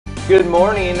Good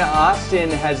morning. Austin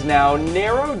has now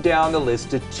narrowed down the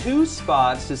list to 2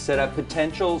 spots to set up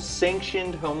potential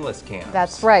sanctioned homeless camps.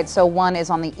 That's right. So one is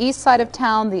on the east side of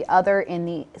town, the other in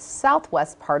the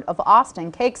southwest part of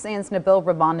Austin. KXAN's Nabil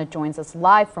Remadna joins us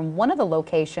live from one of the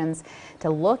locations to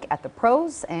look at the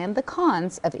pros and the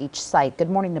cons of each site. Good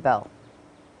morning, Nabil.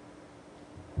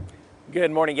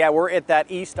 Good morning. Yeah, we're at that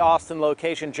East Austin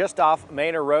location just off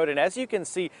Manor Road, and as you can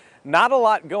see, not a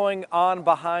lot going on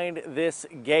behind this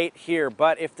gate here,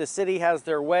 but if the city has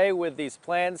their way with these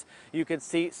plans, you could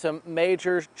see some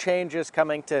major changes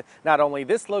coming to not only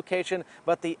this location,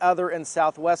 but the other in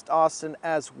Southwest Austin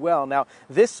as well. Now,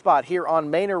 this spot here on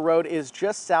Manor Road is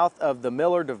just south of the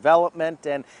Miller development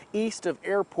and east of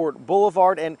Airport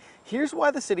Boulevard, and here's why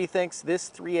the city thinks this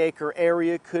 3-acre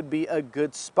area could be a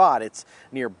good spot. It's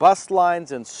near bus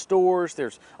lines and stores.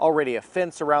 There's already a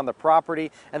fence around the property,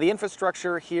 and the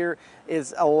infrastructure here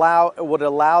would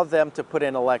allow them to put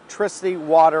in electricity,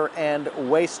 water, and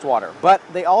wastewater. But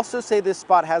they also say this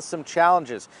spot has some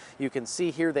challenges. You can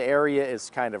see here the area is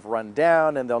kind of run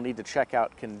down, and they'll need to check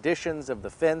out conditions of the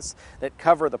fence that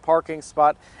cover the parking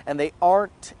spot, and there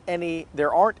aren't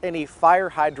any fire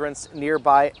hydrants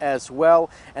nearby as well,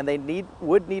 and they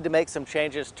would need to make some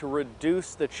changes to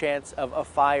reduce the chance of a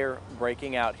fire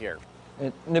breaking out here.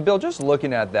 And Nabil, just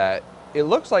looking at that, it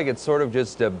looks like it's sort of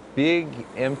just a big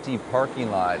empty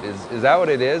parking lot. Is that what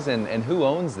it is? And who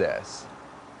owns this?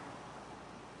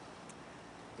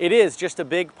 It is just a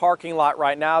big parking lot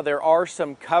right now. There are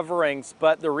some coverings,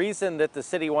 but the reason that the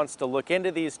city wants to look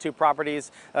into these 2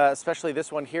 properties, especially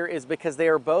this one here, is because they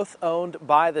are both owned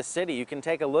by the city. You can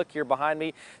take a look here behind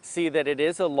me, see that it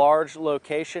is a large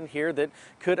location here that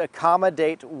could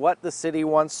accommodate what the city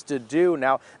wants to do.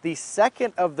 Now, the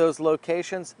second of those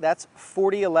locations, that's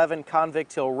 4011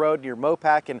 Convict Hill Road near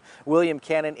Mopac and William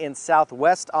Cannon in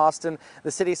Southwest Austin. The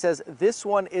city says this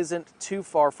one isn't too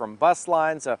far from bus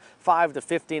lines, a 5 to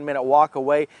 15-minute walk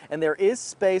away, and there is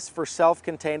space for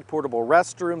self-contained portable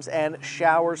restrooms and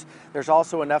showers. There's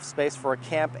also enough space for a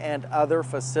camp and other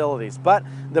facilities. But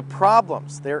the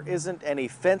problems, there isn't any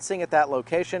fencing at that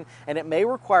location, and it may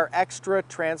require extra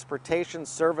transportation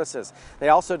services. They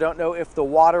also don't know if the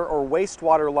water or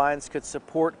wastewater lines could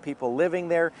support people living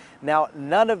there. Now,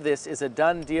 none of this is a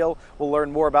done deal. We'll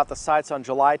learn more about the sites on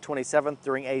July 27th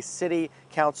during a city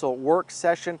council work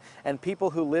session, and people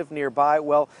who live nearby,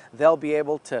 well, they'll be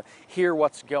able to hear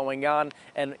what's going on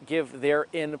and give their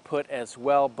input as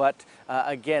well. But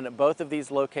again, both of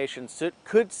these locations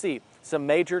could see some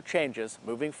major changes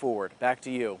moving forward. Back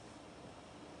to you.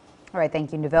 All right,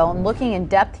 thank you, Nabil. And looking in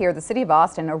depth here, the city of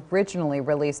Austin originally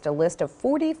released a list of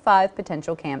 45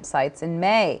 potential campsites in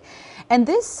May. And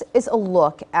this is a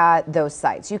look at those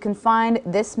sites. You can find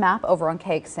this map over on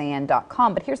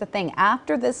KXAN.com. But here's the thing,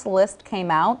 after this list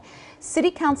came out,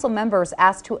 city council members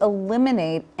asked to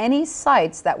eliminate any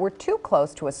sites that were too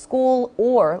close to a school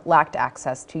or lacked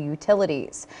access to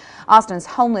utilities. Austin's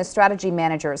homeless strategy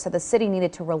manager said the city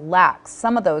needed to relax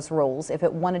some of those rules if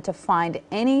it wanted to find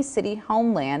any city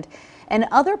homeland, and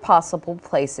other possible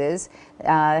places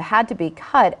had to be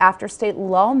cut after state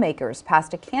lawmakers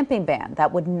passed a camping ban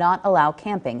that would not allow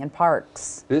camping in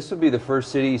parks. This would be the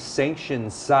first city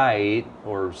sanctioned site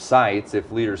or sites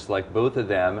if leaders select both of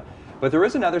them. But there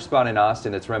is another spot in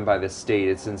Austin that's run by the state.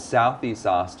 It's in Southeast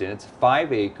Austin. It's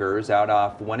 5 acres out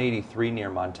off 183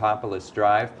 near Montopolis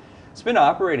Drive. It's been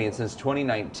operating since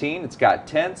 2019. It's got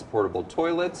tents, portable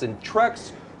toilets, and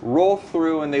trucks roll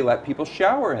through and they let people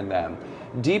shower in them.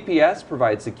 DPS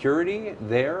provides security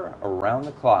there around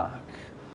the clock.